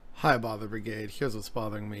Hi, Bother Brigade. Here's what's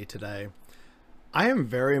bothering me today. I am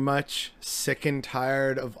very much sick and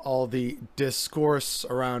tired of all the discourse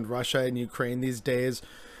around Russia and Ukraine these days,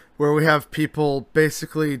 where we have people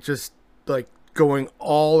basically just like going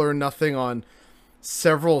all or nothing on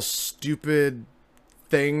several stupid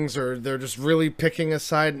things, or they're just really picking a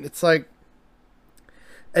side. And it's like,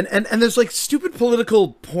 and there's like stupid political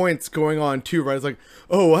points going on too, right? It's like,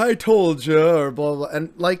 oh, I told you, or blah blah,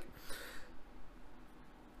 and like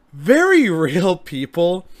very real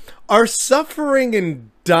people are suffering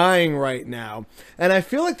and dying right now. And I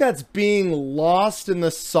feel like that's being lost in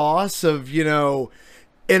the sauce of,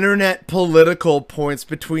 internet political points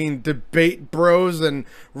between debate bros and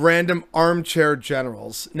random armchair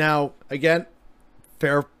generals. Now, again,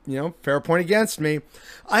 fair point against me.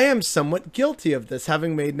 I am somewhat guilty of this,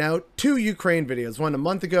 having made now 2 Ukraine videos, one a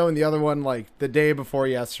month ago and the other one like the day before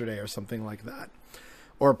yesterday or something like that,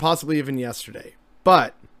 or possibly even yesterday.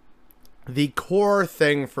 But the core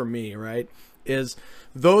thing for me, right, is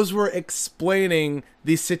those were explaining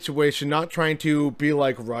the situation, not trying to be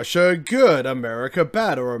like Russia good, America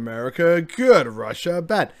bad, or America good, Russia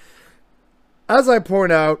bad. As I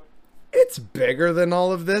point out, it's bigger than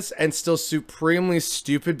all of this and still supremely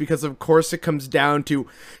stupid, because of course it comes down to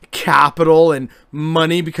capital and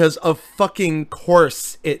money, because of fucking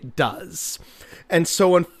course it does. And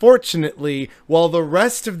so unfortunately, while the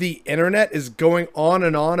rest of the internet is going on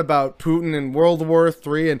and on about Putin and World War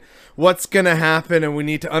III and what's going to happen and we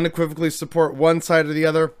need to unequivocally support one side or the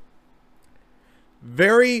other,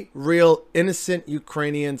 very real innocent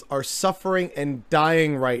Ukrainians are suffering and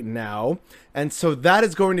dying right now. And so that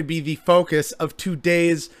is going to be the focus of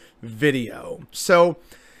today's video. So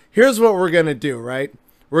here's what we're going to do, right?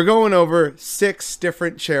 We're going over 6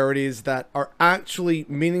 different charities that are actually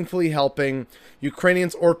meaningfully helping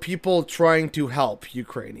Ukrainians, or people trying to help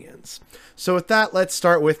Ukrainians. So with that, let's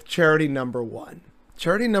start with charity number 1.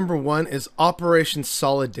 Charity number 1 is Operation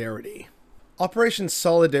Solidarity. Operation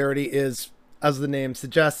Solidarity is, as the name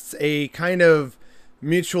suggests, a kind of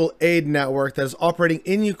mutual aid network that is operating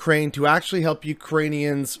in Ukraine to actually help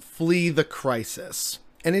Ukrainians flee the crisis.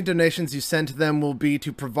 Any donations you send to them will be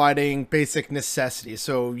to providing basic necessities.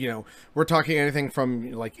 So, we're talking anything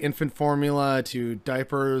from like infant formula to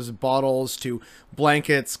diapers, bottles, to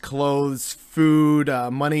blankets, clothes, food,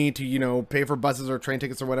 money to, pay for buses or train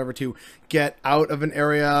tickets or whatever to get out of an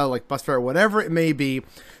area, like bus fare, whatever it may be.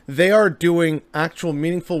 They are doing actual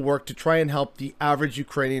meaningful work to try and help the average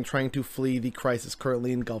Ukrainian trying to flee the crisis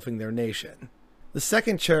currently engulfing their nation. The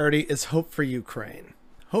second charity is Hope for Ukraine.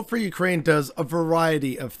 Hope for Ukraine does a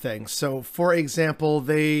variety of things. So, for example,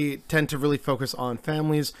 they tend to really focus on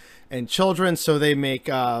families and children. So they make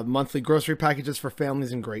monthly grocery packages for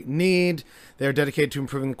families in great need. They're dedicated to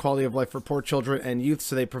improving the quality of life for poor children and youth.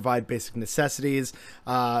 So they provide basic necessities,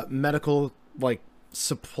 medical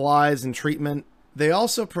supplies and treatment. They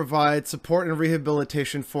also provide support and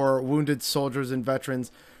rehabilitation for wounded soldiers and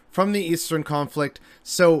veterans from the Eastern conflict.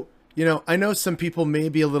 So, I know some people may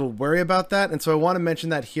be a little wary about that, and so I want to mention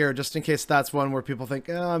that here just in case that's one where people think,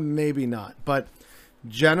 maybe not. But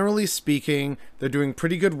generally speaking, they're doing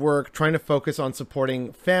pretty good work trying to focus on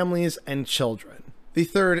supporting families and children. The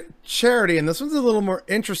third charity, and this one's a little more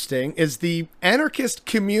interesting, is the anarchist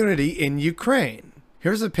community in Ukraine.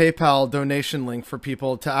 Here's a PayPal donation link for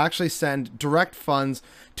people to actually send direct funds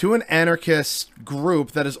to an anarchist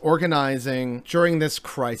group that is organizing during this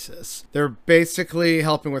crisis. They're basically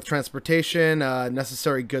helping with transportation,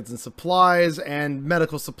 necessary goods and supplies, and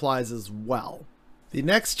medical supplies as well. The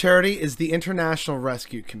next charity is the International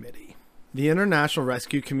Rescue Committee. The International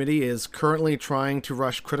Rescue Committee is currently trying to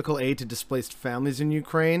rush critical aid to displaced families in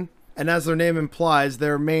Ukraine. And as their name implies,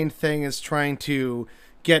 their main thing is trying to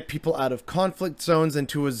get people out of conflict zones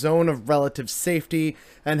into a zone of relative safety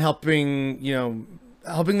and helping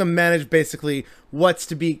them manage basically what's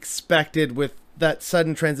to be expected with that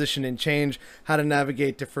sudden transition and change, how to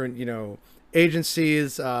navigate different,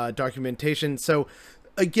 agencies, documentation. So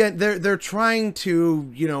again, they're trying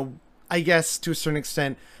to, I guess to a certain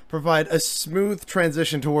extent, provide a smooth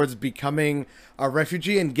transition towards becoming a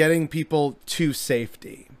refugee and getting people to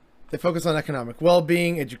safety. They focus on economic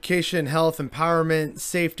well-being, education, health, empowerment,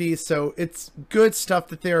 safety. So it's good stuff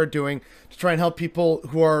that they are doing to try and help people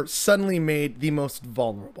who are suddenly made the most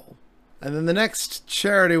vulnerable. And then the next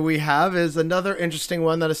charity we have is another interesting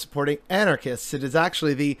one that is supporting anarchists. It is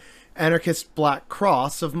actually the Anarchist Black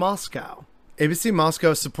Cross of Moscow. ABC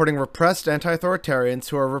Moscow is supporting repressed anti-authoritarians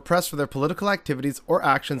who are repressed for their political activities or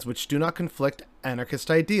actions which do not conflict anarchist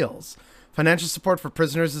ideals. Financial support for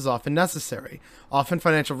prisoners is often necessary. Often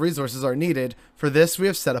financial resources are needed. For this, we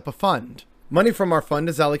have set up a fund. Money from our fund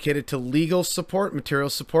is allocated to legal support, material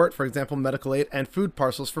support, for example, medical aid, and food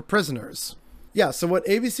parcels for prisoners. Yeah, so what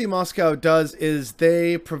ABC Moscow does is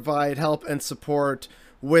they provide help and support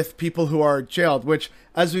with people who are jailed, which,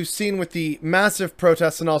 as we've seen with the massive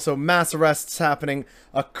protests and also mass arrests happening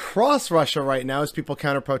across Russia right now as people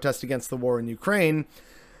counter-protest against the war in Ukraine,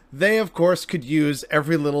 they, of course, could use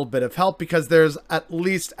every little bit of help because there's, at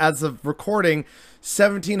least as of recording,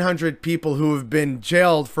 1,700 people who have been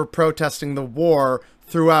jailed for protesting the war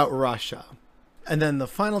throughout Russia. And then the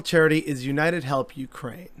final charity is United Help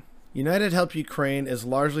Ukraine. United Help Ukraine is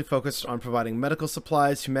largely focused on providing medical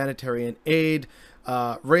supplies, humanitarian aid,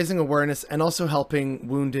 raising awareness, and also helping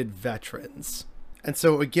wounded veterans. And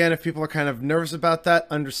so again, if people are kind of nervous about that,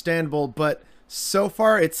 understandable, but so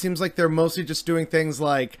far it seems like they're mostly just doing things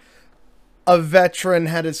like a veteran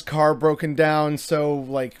had his car broken down, so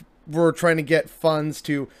like we're trying to get funds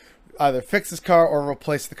to either fix his car or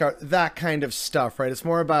replace the car, that kind of stuff, right? It's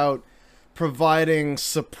more about providing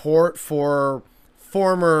support for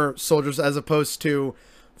former soldiers as opposed to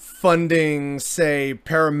funding, say,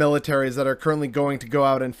 paramilitaries that are currently going to go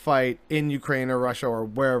out and fight in Ukraine or Russia or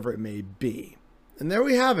wherever it may be. And there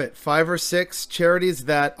we have it, 5 or 6 charities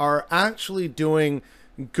that are actually doing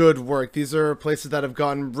good work. These are places that have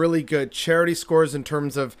gotten really good charity scores in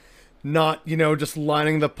terms of not, you know, just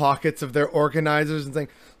lining the pockets of their organizers and saying,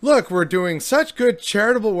 look, we're doing such good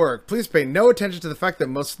charitable work. Please pay no attention to the fact that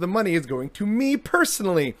most of the money is going to me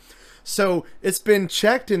personally. So it's been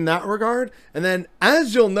checked in that regard. And then,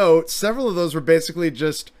 as you'll note, several of those were basically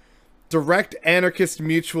just direct anarchist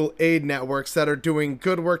mutual aid networks that are doing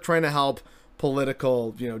good work trying to help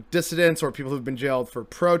political, you know, dissidents or people who've been jailed for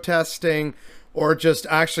protesting, or just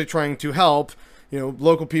actually trying to help, you know,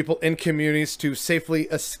 local people in communities to safely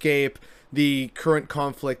escape the current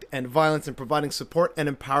conflict and violence, and providing support and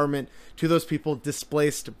empowerment to those people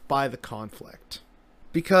displaced by the conflict.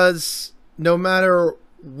 Because no matter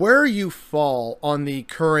where you fall on the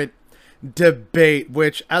current debate,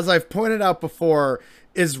 which, as I've pointed out before,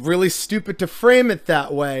 is really stupid to frame it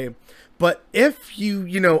that way, but if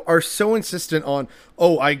you know, are so insistent on,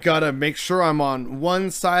 oh, I gotta make sure I'm on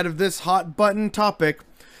one side of this hot button topic,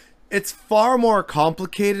 it's far more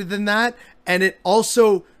complicated than that, and it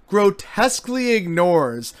also grotesquely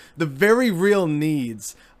ignores the very real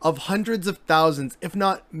needs of hundreds of thousands, if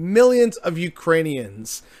not millions, of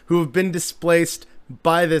Ukrainians who have been displaced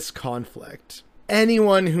by this conflict.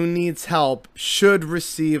 Anyone who needs help should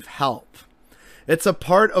receive help. It's a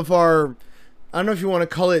part of our, I don't know if you want to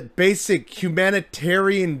call it basic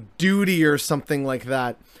humanitarian duty or something like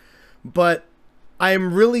that, but I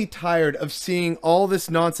am really tired of seeing all this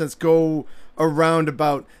nonsense go around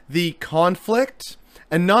about the conflict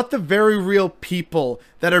and not the very real people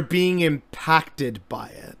that are being impacted by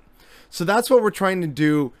it. So that's what we're trying to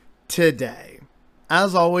do today.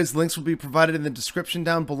 As always, links will be provided in the description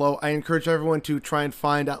down below. I encourage everyone to try and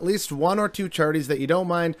find at least 1 or 2 charities that you don't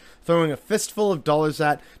mind throwing a fistful of dollars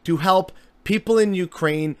at to help people in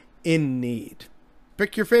Ukraine in need.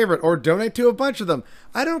 Pick your favorite or donate to a bunch of them.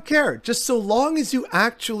 I don't care, just so long as you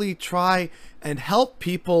actually try and help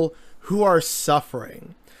people who are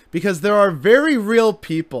suffering. Because there are very real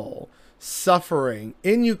people suffering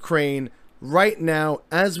in Ukraine right now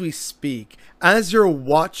as we speak, as you're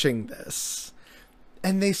watching this.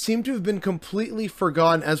 And they seem to have been completely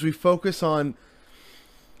forgotten as we focus on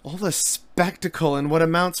all the spectacle and what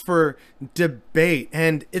amounts for debate.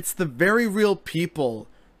 And it's the very real people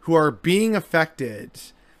who are being affected.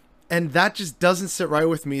 And that just doesn't sit right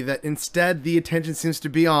with me, that instead the attention seems to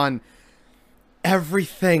be on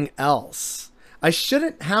everything else. I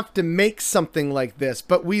shouldn't have to make something like this,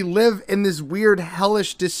 but we live in this weird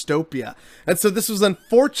hellish dystopia. And so this was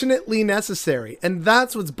unfortunately necessary. And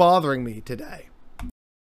that's what's bothering me today.